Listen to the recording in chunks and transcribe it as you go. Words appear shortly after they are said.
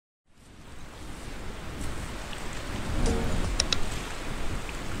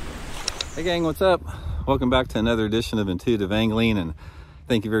Hey gang, what's up? Welcome back to another edition of Intuitive Angling, and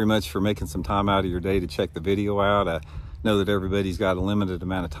thank you very much for making some time out of your day to check the video out. I know that everybody's got a limited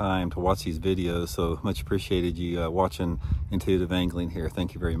amount of time to watch these videos, so much appreciated you watching Intuitive Angling here.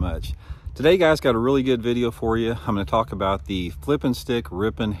 Thank you very much. Today guys, got a really good video for you. I'm going to talk about the flip and stick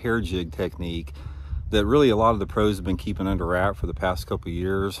ripping hair jig technique that really a lot of the pros have been keeping under wrap for the past couple of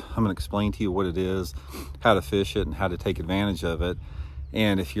years. I'm going to explain to you what it is, how to fish it, and how to take advantage of it.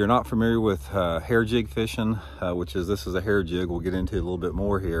 And if you're not familiar with hair jig fishing, this is a hair jig, we'll get into a little bit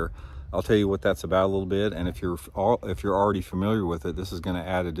more here. I'll tell you what that's about a little bit, and if you're already familiar with it, this is going to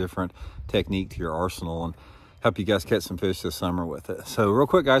add a different technique to your arsenal and help you guys catch some fish this summer with it. So real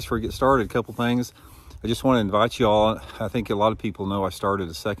quick guys, before we get started, a couple things. I just want to invite you all. I think a lot of people know I started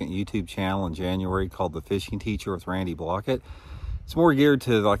a second YouTube channel in January called The Fishing Teacher with Randy Blockett. It's more geared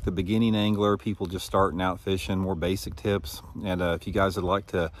to like the beginning angler, people just starting out fishing, more basic tips. And if you guys would like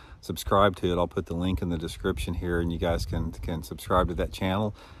to subscribe to it, I'll put the link in the description here and you guys can subscribe to that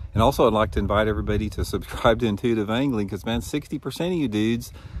channel. And also I'd like to invite everybody to subscribe to Intuitive Angling, because man, 60% of you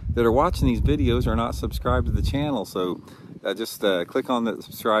dudes that are watching these videos are not subscribed to the channel. So just click on that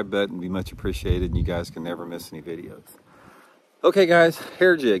subscribe button, be much appreciated, and you guys can never miss any videos. Okay guys,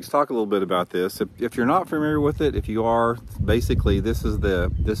 hair jigs, talk a little bit about this. If you're not familiar with it, if you are, basically this is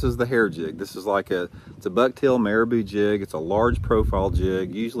the hair jig. This is like it's a bucktail marabou jig. It's a large profile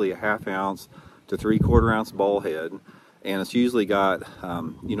jig, usually a 1/2 ounce to 3/4 ounce ball head. And it's usually got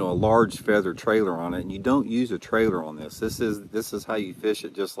you know, a large feather trailer on it, and you don't use a trailer on this. This is how you fish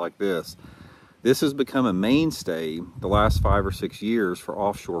it, just like this. This has become a mainstay the last 5 or 6 years for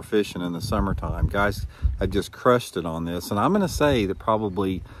offshore fishing in the summertime. Guys have just crushed it on this. And I'm going to say that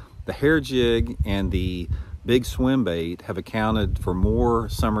probably the hair jig and the big swim bait have accounted for more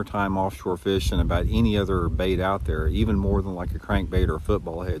summertime offshore fishing about any other bait out there, even more than like a crankbait or a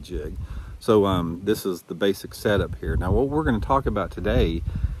football head jig. So this is the basic setup here. Now what we're going to talk about today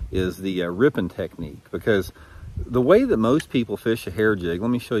is the ripping technique, because the way that most people fish a hair jig, let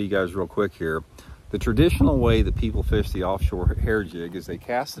me show you guys real quick here. The traditional way that people fish the offshore hair jig is they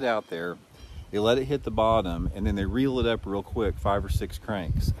cast it out there, they let it hit the bottom, and then they reel it up real quick, 5 or 6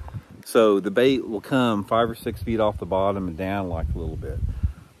 cranks. So the bait will come 5 or 6 feet off the bottom and down like a little bit.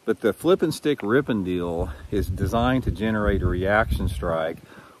 But the flip and stick ripping deal is designed to generate a reaction strike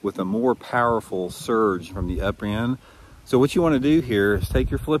with a more powerful surge from the upper end. So what you want to do here is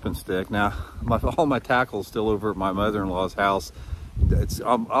take your flipping stick. Now, all my tackle is still over at my mother-in-law's house.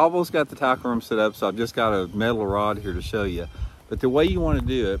 I'm almost got the tackle room set up, so I've just got a metal rod here to show you. But the way you want to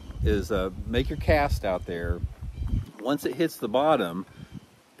do it is make your cast out there. Once it hits the bottom,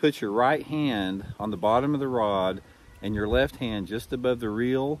 put your right hand on the bottom of the rod and your left hand just above the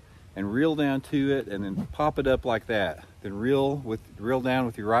reel, and reel down to it, and then pop it up like that. Then reel down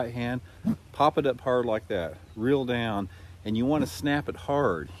with your right hand, pop it up hard like that, reel down, and you want to snap it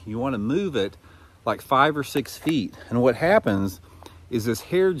hard. You want to move it like 5 or 6 feet. And what happens is this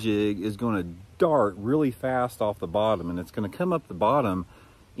hair jig is going to dart really fast off the bottom, and it's going to come up the bottom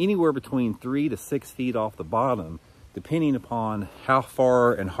anywhere between 3 to 6 feet off the bottom, depending upon how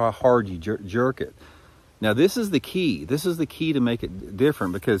far and how hard you jerk it. Now this is the key. This is the key to make it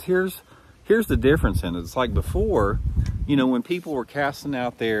different, because here's the difference in it. It's like before, you know, when people were casting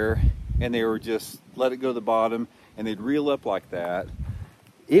out there and they were just let it go to the bottom and they'd reel up like that,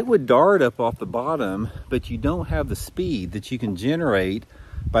 it would dart up off the bottom, but you don't have the speed that you can generate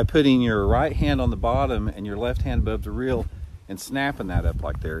by putting your right hand on the bottom and your left hand above the reel and snapping that up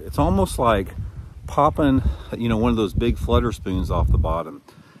like there. It's almost like popping, you know, one of those big flutter spoons off the bottom.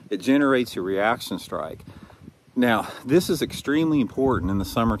 It generates a reaction strike. Now, this is extremely important in the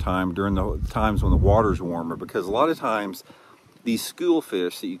summertime during the times when the water's warmer, because a lot of times these school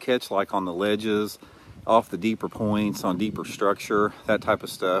fish that you catch like on the ledges, off the deeper points, on deeper structure, that type of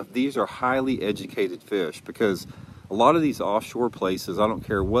stuff, these are highly educated fish, because a lot of these offshore places, I don't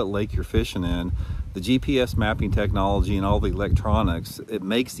care what lake you're fishing in, the GPS mapping technology and all the electronics, it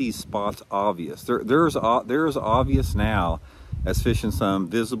makes these spots obvious. They're as obvious now as fishing some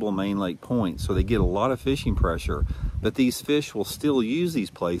visible main lake points, so they get a lot of fishing pressure. But these fish will still use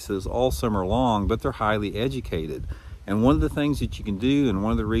these places all summer long, but they're highly educated. And one of the things that you can do, and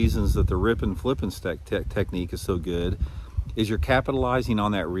one of the reasons that the rip and flip and stick technique is so good, is you're capitalizing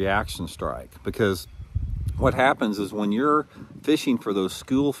on that reaction strike. Because what happens is when you're fishing for those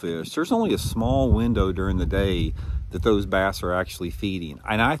school fish, there's only a small window during the day that those bass are actually feeding.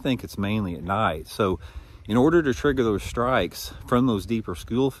 And I think it's mainly at night. So in order to trigger those strikes from those deeper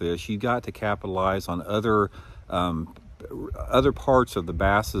school fish, you got to capitalize on other parts of the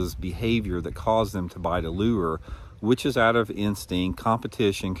bass's behavior that cause them to bite a lure which is out of instinct,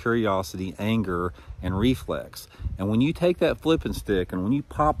 competition, curiosity, anger, and reflex. And when you take that flipping stick and when you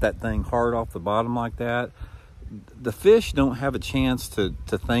pop that thing hard off the bottom like that, the fish don't have a chance to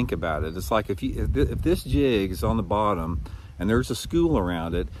think about it. It's like if this jig is on the bottom and there's a school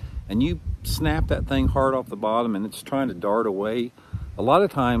around it, and you snap that thing hard off the bottom and it's trying to dart away, a lot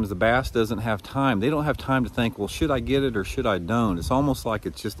of times the bass doesn't have time. They don't have time to think, well, should I get it or should I don't? It's almost like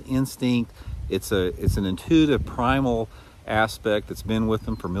it's just instinct. It's an intuitive, primal aspect that's been with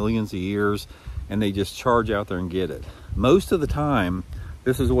them for millions of years, and they just charge out there and get it. Most of the time,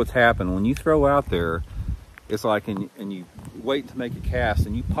 this is what's happened. When you throw out there, it's like, and you wait to make a cast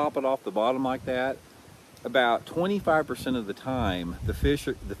and you pop it off the bottom like that, about 25% of the time, the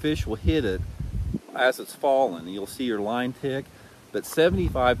fish will hit it as it's falling. You'll see your line tick. But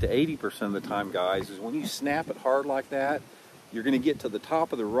 75 to 80% of the time, guys, is when you snap it hard like that, you're going to get to the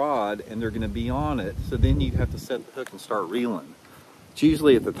top of the rod and they're going to be on it. So then you have to set the hook and start reeling. It's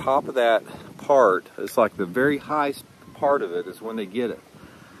usually at the top of that part. It's like the very high part of it is when they get it.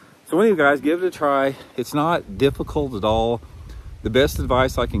 So anyway, guys, give it a try. It's not difficult at all. The best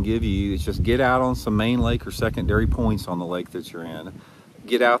advice I can give you is just get out on some main lake or secondary points on the lake that you're in.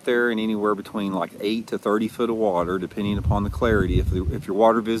 Get out there in anywhere between like 8 to 30 foot of water, depending upon the clarity. If your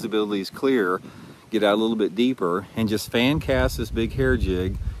water visibility is clear, get out a little bit deeper and just fan cast this big hair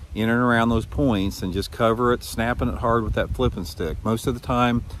jig in and around those points and just cover it, snapping it hard with that flipping stick. Most of the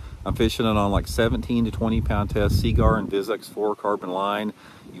time, I'm fishing it on like 17 to 20 pound test Seaguar and Vizex fluorocarbon line.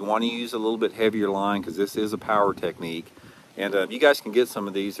 You want to use a little bit heavier line because this is a power technique. And you guys can get some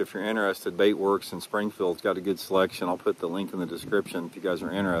of these if you're interested. Baitworks in Springfield's got a good selection. I'll put the link in the description if you guys are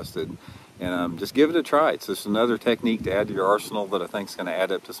interested. And just give it a try. It's just another technique to add to your arsenal that I think is going to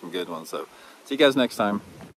add up to some good ones. So see you guys next time.